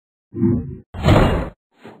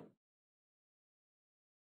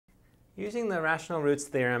Using the rational roots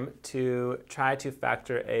theorem to try to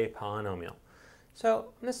factor a polynomial. So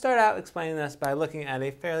I'm going to start out explaining this by looking at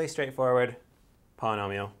a fairly straightforward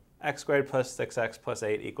polynomial, x squared plus 6x plus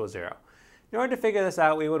 8 equals 0. In order to figure this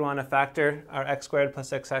out, we would want to factor our x squared plus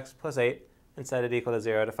 6x plus 8 and set it equal to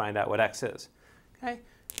 0 to find out what x is. Okay?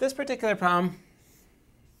 This particular problem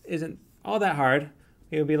isn't all that hard.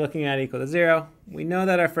 We will be looking at equal to 0. We know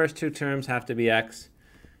that our first two terms have to be x.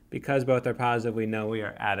 Because both are positive, we know we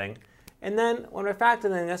are adding. And then when we're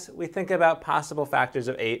factoring this, we think about possible factors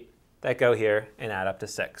of 8 that go here and add up to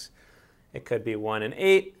 6. It could be 1 and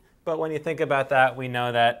 8, but when you think about that, we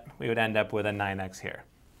know that we would end up with a 9x here.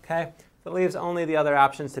 Okay? So it leaves only the other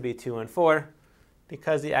options to be 2 and 4.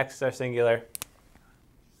 Because the x's are singular,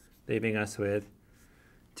 leaving us with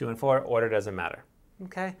 2 and 4. Order doesn't matter.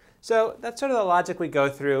 Okay? So that's sort of the logic we go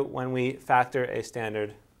through when we factor a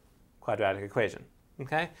standard quadratic equation.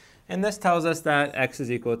 Okay? And this tells us that x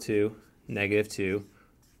is equal to -2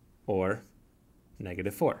 or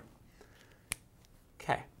 -4.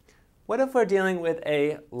 Okay. What if we're dealing with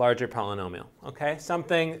a larger polynomial? Okay?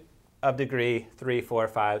 Something of degree 3, 4,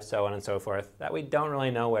 5, so on and so forth, that we don't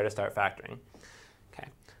really know where to start factoring. Okay.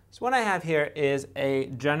 So what I have here is a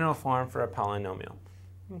general form for a polynomial.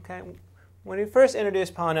 Okay. When we first introduce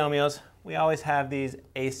polynomials, we always have these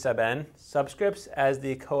a sub n subscripts as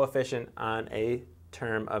the coefficient on a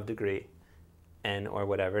term of degree n or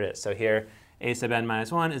whatever it is. So here, a sub n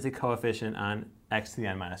minus 1 is the coefficient on x to the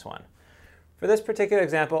n minus 1. For this particular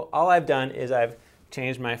example, all I've done is I've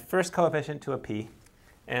changed my first coefficient to a p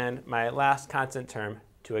and my last constant term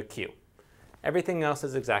to a q. Everything else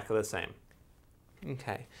is exactly the same.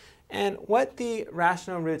 Okay. And what the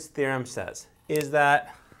rational roots theorem says is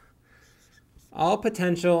that all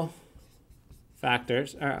potential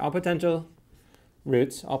factors, or all potential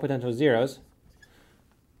roots, all potential zeros,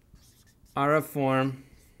 are of form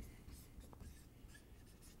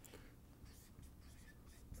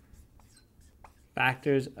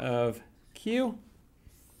factors of q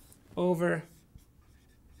over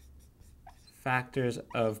factors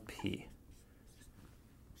of p.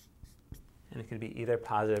 And it could be either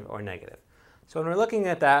positive or negative. So when we're looking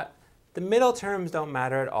at that, the middle terms don't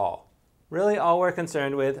matter at all. Really, all we're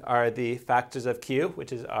concerned with are the factors of q,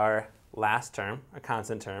 which is our last term, our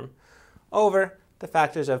constant term, over the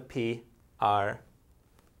factors of p, our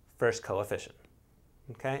first coefficient.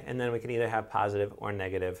 Okay? And then we can either have positive or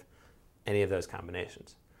negative, any of those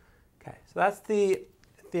combinations. Okay, so that's the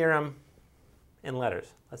theorem in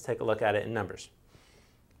letters. Let's take a look at it in numbers.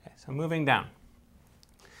 Okay, so moving down.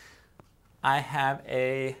 I have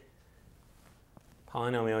a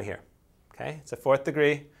polynomial here. Okay, it's a fourth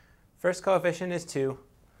degree. First coefficient is 2.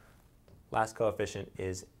 Last coefficient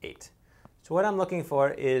is 8. So what I'm looking for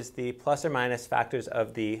is the plus or minus factors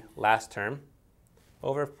of the last term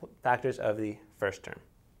over factors of the first term.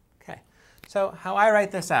 Okay, so how I write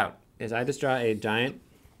this out is I just draw a giant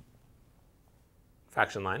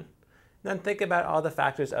fraction line, then think about all the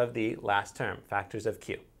factors of the last term, factors of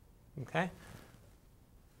q. Okay,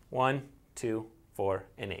 1, 2, 4,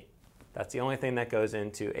 and 8. That's the only thing that goes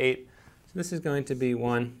into 8. So this is going to be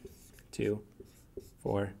 1, 2,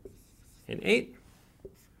 4, and 8,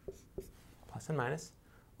 plus and minus,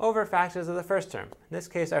 over factors of the first term. In this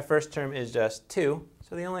case, our first term is just 2,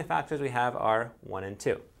 so the only factors we have are 1 and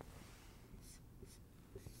 2.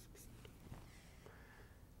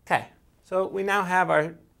 Okay, so we now have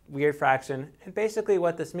our weird fraction, and basically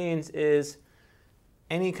what this means is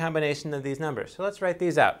any combination of these numbers. So let's write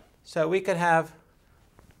these out. So we could have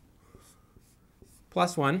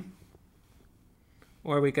plus 1,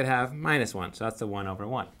 or we could have minus 1, so that's the 1 over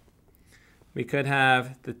 1. We could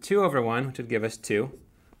have the 2 over 1, which would give us 2,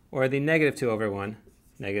 or the negative 2 over 1,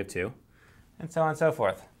 negative 2, and so on and so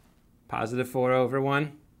forth. Positive 4 over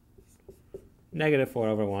 1, negative 4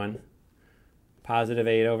 over 1, positive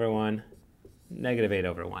 8 over 1, negative 8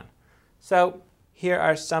 over 1. So here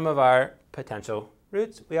are some of our potential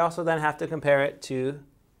roots. We also then have to compare it to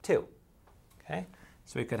 2. Okay?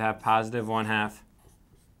 So we could have positive 1/2,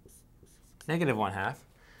 negative 1/2,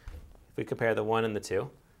 if we compare the 1 and the 2.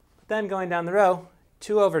 But then going down the row,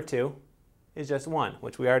 2 over 2 is just 1,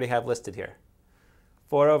 which we already have listed here.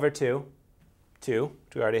 4 over 2, 2,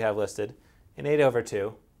 which we already have listed. And 8 over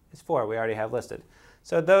 2 is 4, we already have listed.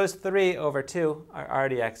 So those 3 over 2 are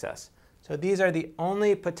already excess. So these are the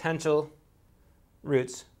only potential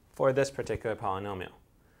roots for this particular polynomial.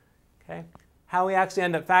 Okay? How we actually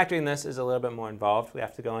end up factoring this is a little bit more involved. We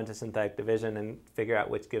have to go into synthetic division and figure out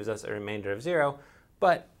which gives us a remainder of 0.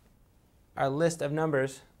 But our list of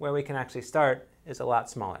numbers where we can actually start is a lot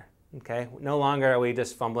smaller. Okay? No longer are we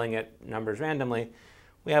just fumbling at numbers randomly.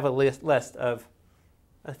 We have a list of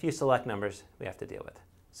a few select numbers we have to deal with.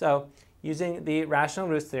 So using the rational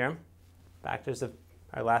roots theorem, factors of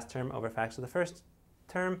our last term over factors of the first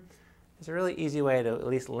term, is a really easy way to at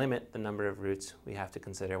least limit the number of roots we have to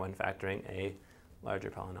consider when factoring a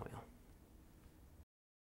larger polynomial.